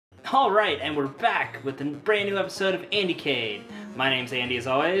Alright, and we're back with a brand new episode of AndyCade. My name's Andy as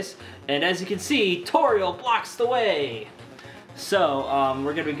always, and as you can see, Toriel blocks the way. So,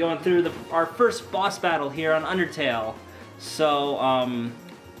 we're going to be going through our first boss battle here on UnderTale. So,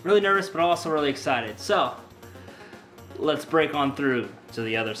 really nervous but also really excited. So, let's break on through to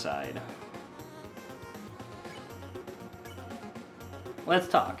the other side. Let's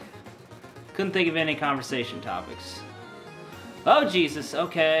talk. Couldn't think of any conversation topics. Oh Jesus,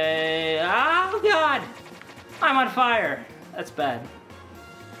 okay. Oh God! I'm on fire! That's bad.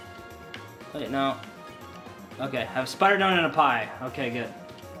 Wait, no. Okay, have spider donut and a pie. Okay, good.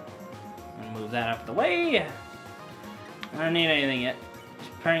 I'm gonna move that out of the way. I don't need anything yet.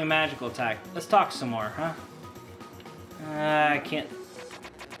 Just preparing a magical attack. Let's talk some more, huh? I can't.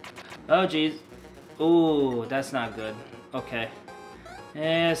 Oh jeez. Ooh, that's not good. Okay.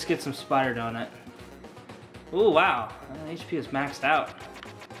 Let's get some spider donut. Ooh, wow. HP is maxed out.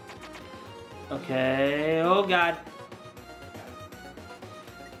 Okay. Oh, God.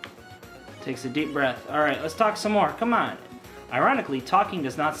 Takes a deep breath. Alright, let's talk some more. Come on. Ironically, talking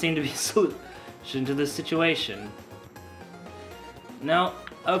does not seem to be a solution to this situation. No.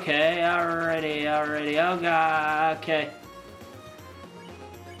 Okay. Alrighty. Oh, God. Okay.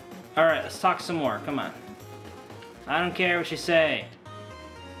 Alright, let's talk some more. Come on. I don't care what you say.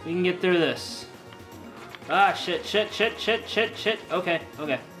 We can get through this. Ah, shit. Okay.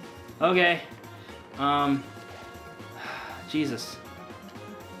 Jesus.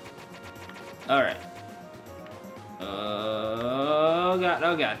 Alright. Oh,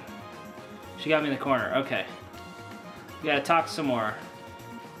 God. She got me in the corner. Okay. We gotta talk some more.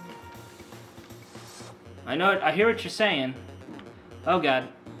 I hear what you're saying. Oh, God.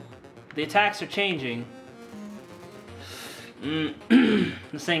 The attacks are changing.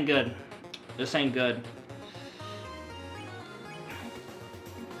 This ain't good. This ain't good.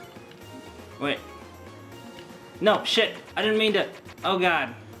 Wait. No, shit. I didn't mean to. Oh,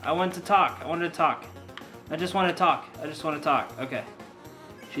 God. I wanted to talk. I just want to talk. Okay.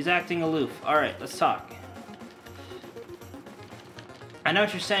 She's acting aloof. Alright, let's talk. I know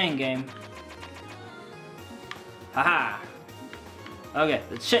what you're saying, game. Haha. Okay.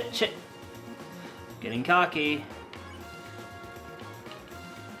 Shit. Getting cocky.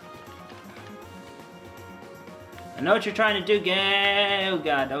 I know what you're trying to do, game. Oh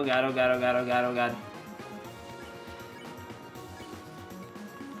God.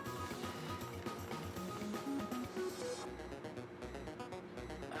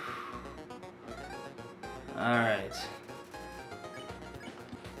 Alright.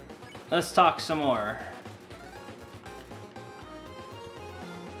 Let's talk some more.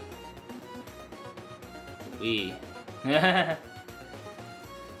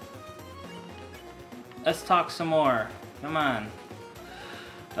 Let's talk some more. Come on.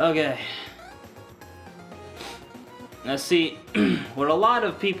 Okay. Now see, what a lot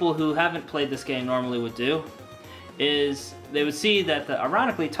of people who haven't played this game normally would do is they would see that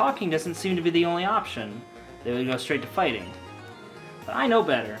ironically talking doesn't seem to be the only option. They would go straight to fighting. But I know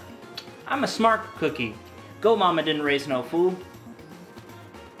better. I'm a smart cookie. Go mama didn't raise no fool.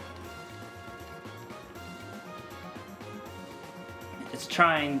 It's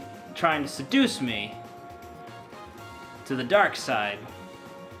trying to seduce me to the dark side.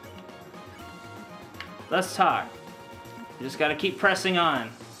 Let's talk. You just gotta keep pressing on.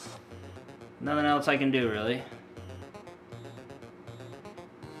 Nothing else I can do, really.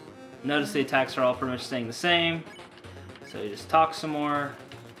 Notice the attacks are all pretty much staying the same. So you just talk some more.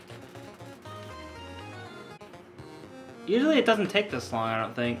 Usually it doesn't take this long, I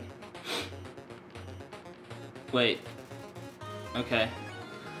don't think. Wait. Okay.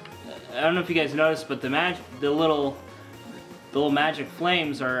 I don't know if you guys noticed, but the little magic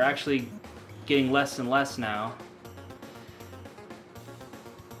flames are actually getting less and less now.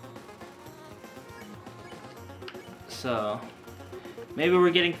 So, maybe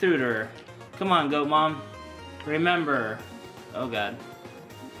we're getting through to her. Come on, Goat Mom. Remember. Oh, God.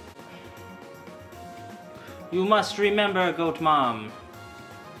 You must remember, Goat Mom.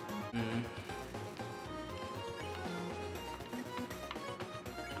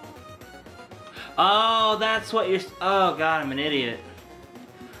 Oh, that's what you're... Oh, God, I'm an idiot.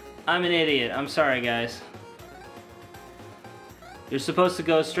 I'm sorry, guys. You're supposed to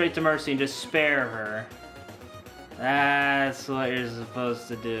go straight to Mercy and just spare her. That's what you're supposed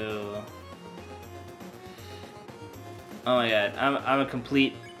to do. Oh my God, I'm a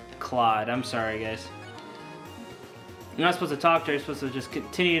complete clod. I'm sorry, guys. You're not supposed to talk to her. You're supposed to just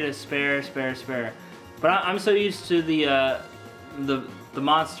continue to spare. But I'm so used to the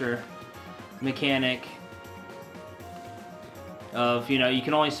monster mechanic Of, you know, you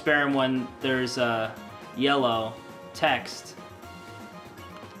can only spare them when there's yellow text.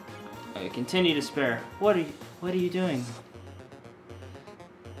 Okay, continue to spare. What are you doing?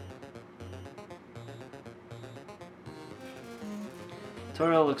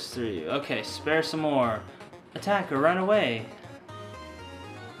 Tutorial looks through you. Okay, spare some more. Attack or run away.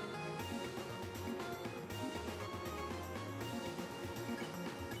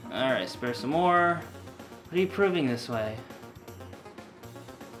 Alright, spare some more. What are you proving this way?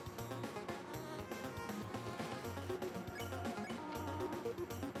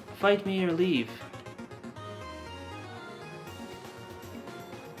 Fight me or leave.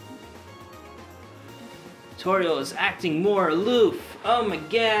 Tutorial is acting more aloof. Oh my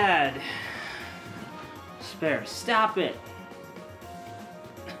god. Spare, stop it.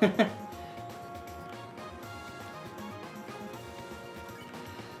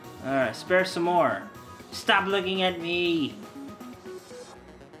 Alright, spare some more. Stop looking at me.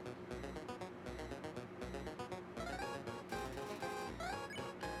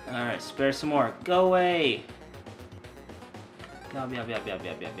 Alright, spare some more. Go away.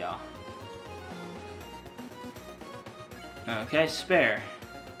 Okay, spare.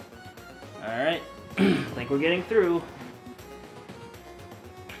 Alright. I think we're getting through.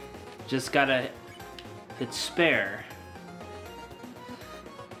 Just gotta hit spare.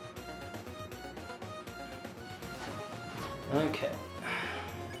 Okay.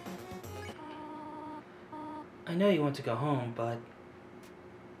 I know you want to go home, but...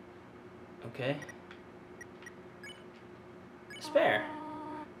 Okay. Spare.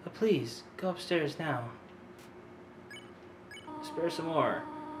 But please, go upstairs now. Spare some more.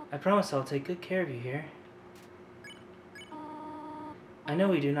 I promise I'll take good care of you here. I know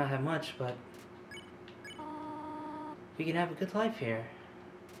we do not have much, but... we can have a good life here.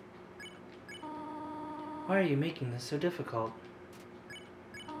 Why are you making this so difficult?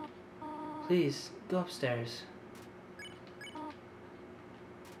 Please, go upstairs.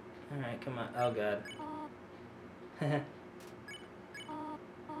 Alright, come on. Oh god.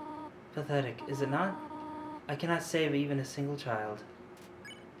 Pathetic, is it not? I cannot save even a single child.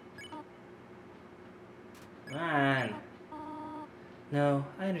 Come on. No,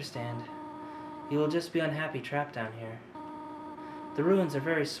 I understand. You will just be unhappy trapped down here. The ruins are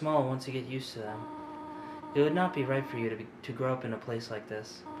very small once you get used to them. It would not be right for you to grow up in a place like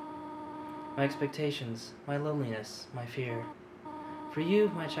this. My expectations, my loneliness, my fear. For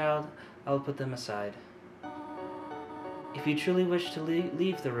you, my child, I will put them aside. If you truly wish to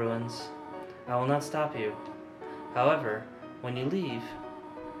leave the ruins, I will not stop you. However, when you leave,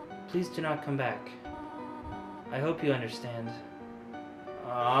 please do not come back. I hope you understand.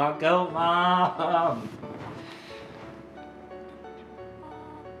 Aw, go Mom!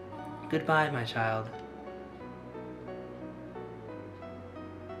 Goodbye, my child.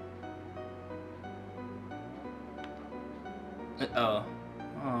 Uh-oh.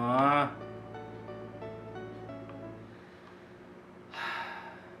 Aww.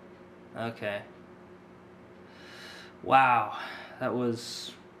 Okay. Wow. That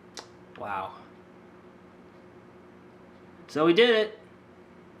was... wow. So we did it!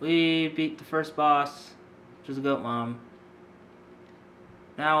 We beat the first boss, which was a goat mom.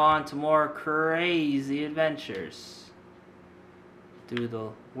 Now on to more crazy adventures. Through the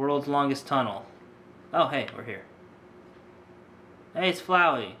world's longest tunnel. Oh, hey, we're here. Hey, it's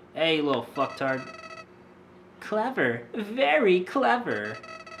Flowey. Hey, you little fucktard. Clever. Very clever.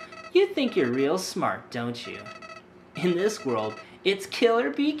 You think you're real smart, don't you? In this world, it's kill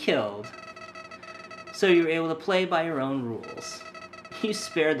or be killed. So you're able to play by your own rules. You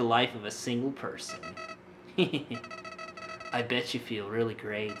spared the life of a single person. I bet you feel really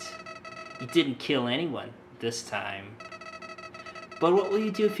great. You didn't kill anyone this time. But what will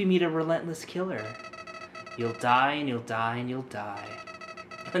you do if you meet a relentless killer? You'll die and you'll die and you'll die.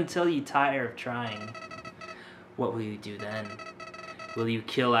 Until you tire of trying. What will you do then? Will you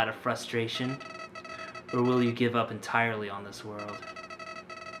kill out of frustration? Or will you give up entirely on this world?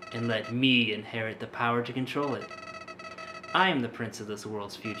 And let me inherit the power to control it? I am the prince of this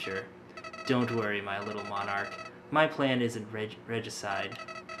world's future. Don't worry, my little monarch. My plan isn't regicide.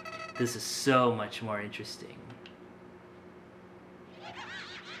 This is so much more interesting.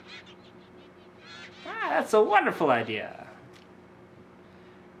 That's a wonderful idea.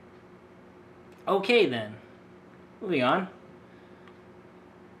 Okay then. Moving on.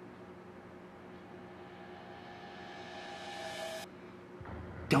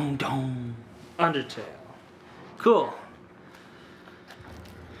 Dong dong. UnderTale. Cool.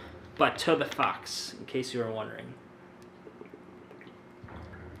 But Toby Fox, in case you were wondering.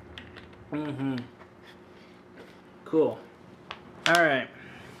 Cool. Alright,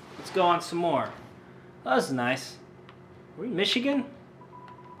 let's go on some more. Oh, this is nice. Are we in Michigan?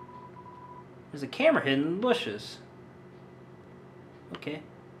 There's a camera hidden in the bushes. Okay.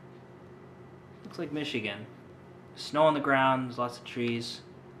 Looks like Michigan. Snow on the ground, there's lots of trees.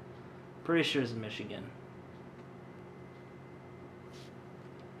 Pretty sure it's in Michigan.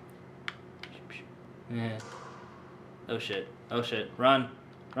 Yeah. Oh shit. Oh shit. Run.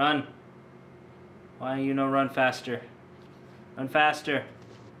 Run. Why don't you know run faster? Run faster.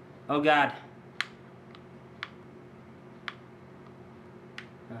 Oh god.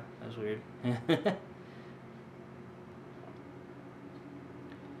 Oh, that was weird.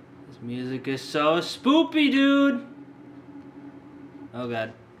 This music is so spoopy, dude. Oh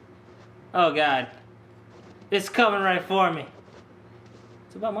god. Oh god. It's coming right for me.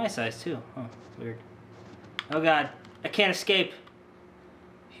 It's about my size too. Oh, weird. Oh god. I can't escape.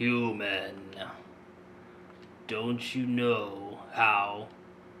 Human. Don't you know how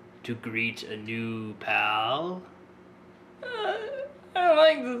to greet a new pal? I don't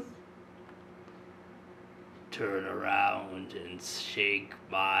like this. Turn around and shake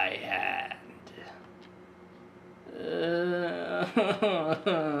my hand.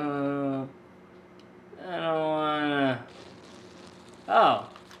 I don't wanna. Oh.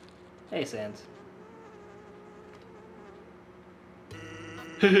 Hey, Sans.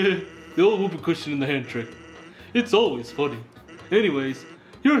 The old whoopee cushion in the hand trick. It's always funny. Anyways,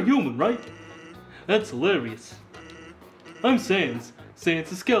 you're a human, right? That's hilarious. I'm Sans. Sans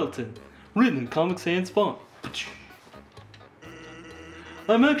the Skeleton. Written in Comic Sans font.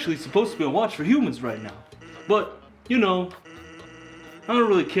 I'm actually supposed to be on watch for humans right now. But, you know, I don't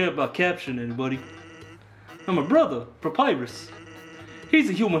really care about capturing anybody. I'm a brother, Papyrus. He's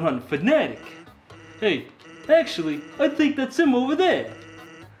a human hunting fanatic. Hey, actually, I think that's him over there.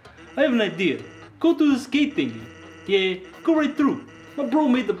 I have an idea. Go through this gate thingy. Yeah, go right through. My bro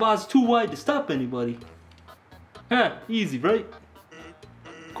made the bars too wide to stop anybody. Huh, easy, right?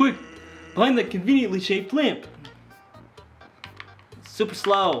 Quick, behind that conveniently shaped lamp. Super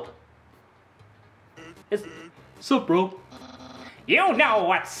slow. Sup, bro? You know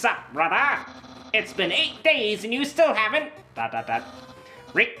what's up, brother. It's been 8 days and you still haven't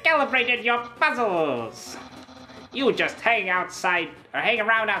recalibrated your puzzles. You just hang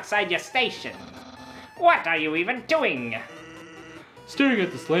around outside your station. What are you even doing? Staring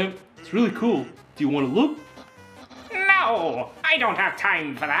at this lamp. It's really cool. Do you want to look? No, I don't have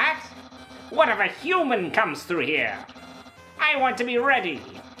time for that. What if a human comes through here? I want to be ready.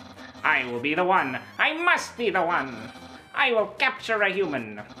 I will be the one. I must be the one. I will capture a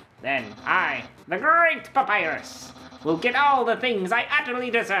human. Then I, the great Papyrus, will get all the things I utterly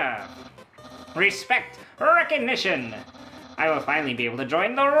deserve. Respect, recognition. I will finally be able to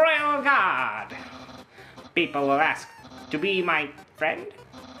join the Royal Guard. People will ask to be my friend.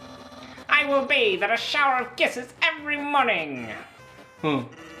 I will bathe in a shower of kisses every morning. Huh.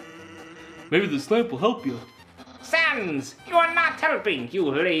 Maybe this lamp will help you. Sans, you are not helping, you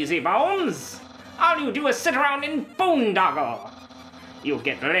lazy bones. All you do is sit around in Boondoggle. You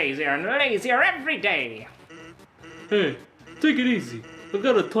get lazier and lazier every day. Hey, take it easy. I've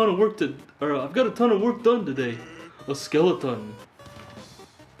got a ton of work done today. A skeleton.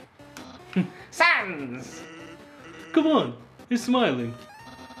 Sans! Come on, you're smiling.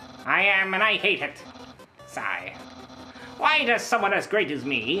 I am and I hate it. Sigh. Why does someone as great as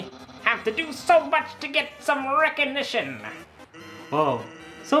me have to do so much to get some recognition? Wow,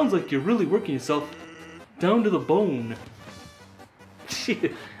 sounds like you're really working yourself down to the bone.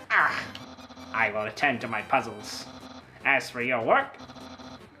 I will attend to my puzzles. As for your work,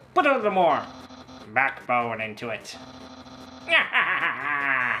 put a little more backbone into it.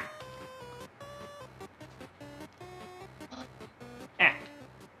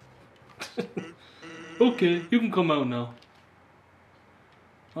 Okay, you can come out now.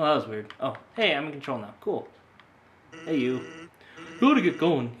 Well, that was weird. Oh, hey, I'm in control now. Cool. Hey, you. You ought to get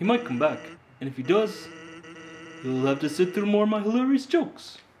going. He might come back. And if he does, you'll have to sit through more of my hilarious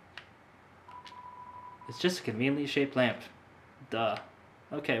jokes. It's just a conveniently shaped lamp. Duh.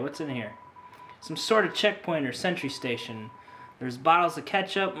 Okay, what's in here? Some sort of checkpoint or sentry station. There's bottles of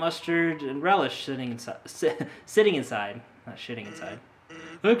ketchup, mustard, and relish sitting inside. Sitting inside. Not shitting inside.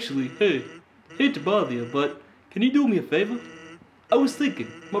 Actually, hey, hate to bother you, but can you do me a favor? I was thinking,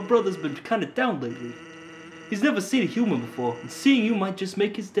 my brother's been kinda down lately. He's never seen a human before, and seeing you might just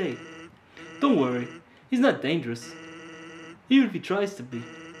make his day. Don't worry, he's not dangerous. Even if he tries to be.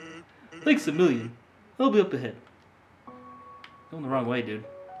 Thanks a million. I'll be up ahead. Going the wrong way, dude.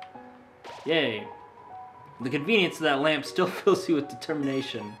 Yay. The convenience of that lamp still fills you with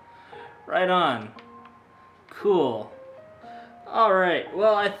determination. Right on. Cool. Alright,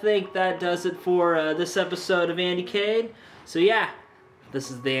 well, I think that does it for this episode of AndyCade. So yeah, this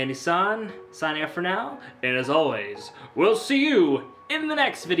is the AndySan, signing off for now. And as always, we'll see you in the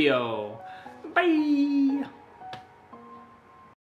next video. Bye!